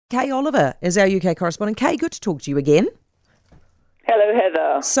Kay Oliver is our UK correspondent. Kay, good to talk to you again. Hello,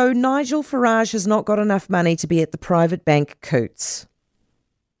 Heather. So Nigel Farage has not got enough money to be at the private bank Coutts.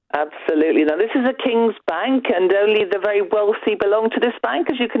 Absolutely. Now, this is a King's Bank, and only the very wealthy belong to this bank.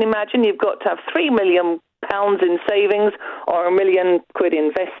 As you can imagine, you've got to have £3 million in savings or £1 million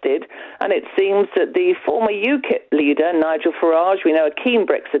invested. And it seems that the former UKIP leader, Nigel Farage, we know a keen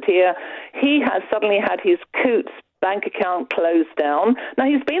Brexiteer, he has suddenly had his Coutts bank account closed down. Now,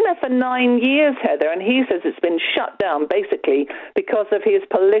 he's been there for 9 years, Heather, and he says it's been shut down basically because of his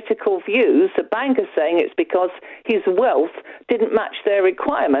political views. The bank is saying it's because his wealth didn't match their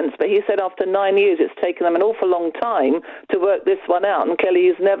requirements, but he said after 9 years it's taken them an awful long time to work this one out, and clearly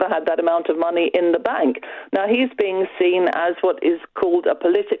he's never had that amount of money in the bank. Now, he's being seen as what is called a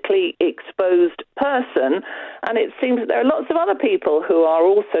politically exposed person, and it seems that there are lots of other people who are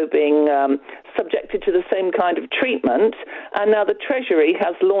also being subjected to the same kind of treatment, and now the Treasury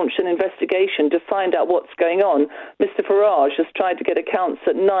has launched an investigation to find out what's going on. Mr. Farage has tried to get accounts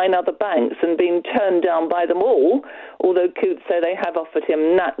at 9 other banks and been turned down by them all, although Coutts say they have offered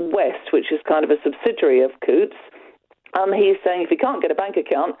him NatWest, which is kind of a subsidiary of Coutts. He's saying if he can't get a bank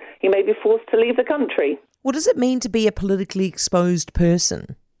account, he may be forced to leave the country. What does it mean to be a politically exposed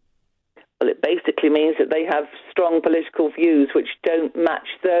person? Well, it basically means that they have strong political views which don't match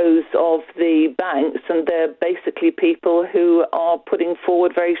those of the banks, and they're basically people who are putting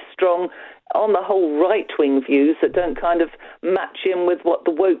forward very strong, on the whole, right-wing views that don't kind of match in with what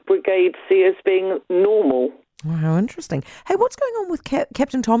the woke brigade see as being normal. Oh, how interesting. Hey, what's going on with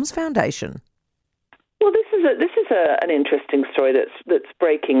Captain Tom's foundation? Well, this is an interesting story that's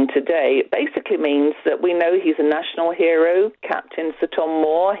breaking today. It basically means that we know he's a national hero, Captain Sir Tom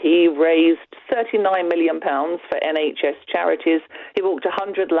Moore. He raised £39 million for NHS charities. He walked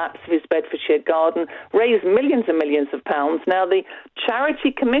 100 laps of his Bedfordshire garden, raised millions and millions of pounds. Now, the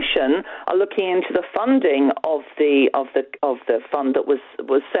Charity Commission are looking into the funding of the fund that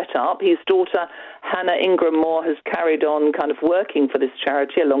was set up. His daughter, Hannah Ingram Moore, has carried on kind of working for this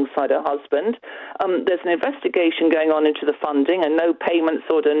charity alongside her husband. There's an investigation going on into the funding, and no payments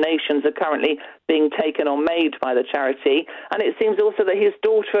or donations are currently being taken or made by the charity. And it seems also that his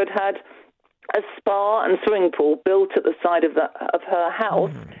daughter had a spa and swimming pool built at the side of her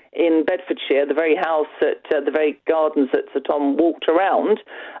house in Bedfordshire, the very house the very gardens that Sir Tom walked around.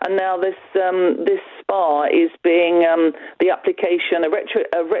 And now this spa is being the application,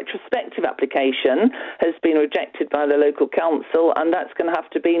 a retrospective application, has been rejected by the local council, and that's going to have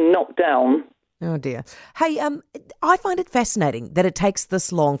to be knocked down. Oh dear. Hey, I find it fascinating that it takes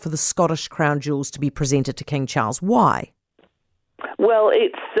this long for the Scottish crown jewels to be presented to King Charles. Why? Well,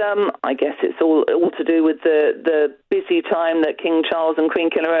 it's I guess it's all to do with the busy time that King Charles and Queen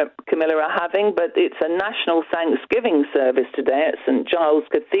Camilla are having, but it's a national Thanksgiving service today at St Giles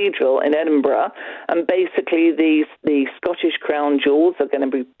Cathedral in Edinburgh, and basically the Scottish crown jewels are going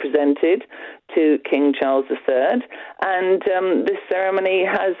to be presented to King Charles III, and this ceremony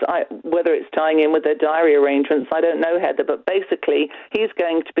has, whether it's tying in with their diary arrangements, I don't know, Heather, but basically he's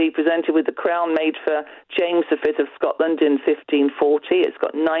going to be presented with the crown made for James V of Scotland in 1540. It's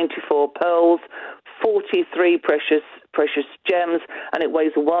got 94 pearls, 43 precious gems, and it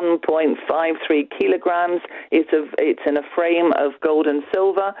weighs 1.53 kilograms. It's in a frame of gold and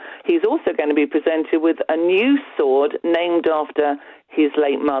silver. He's also going to be presented with a new sword named after his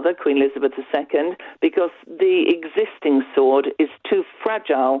late mother, Queen Elizabeth II, because the existing sword is too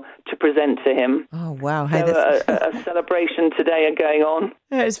fragile to present to him. Oh, wow. Hey, so a celebration today are going on.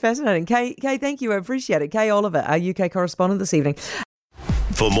 Yeah, it's fascinating. Kay, thank you. I appreciate it. Kay Oliver, our UK correspondent this evening.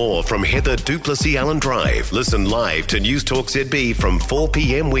 For more from Heather Duplessis Allen Drive, listen live to News Talk ZB from 4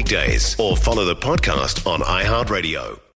 p.m. weekdays or follow the podcast on iHeartRadio.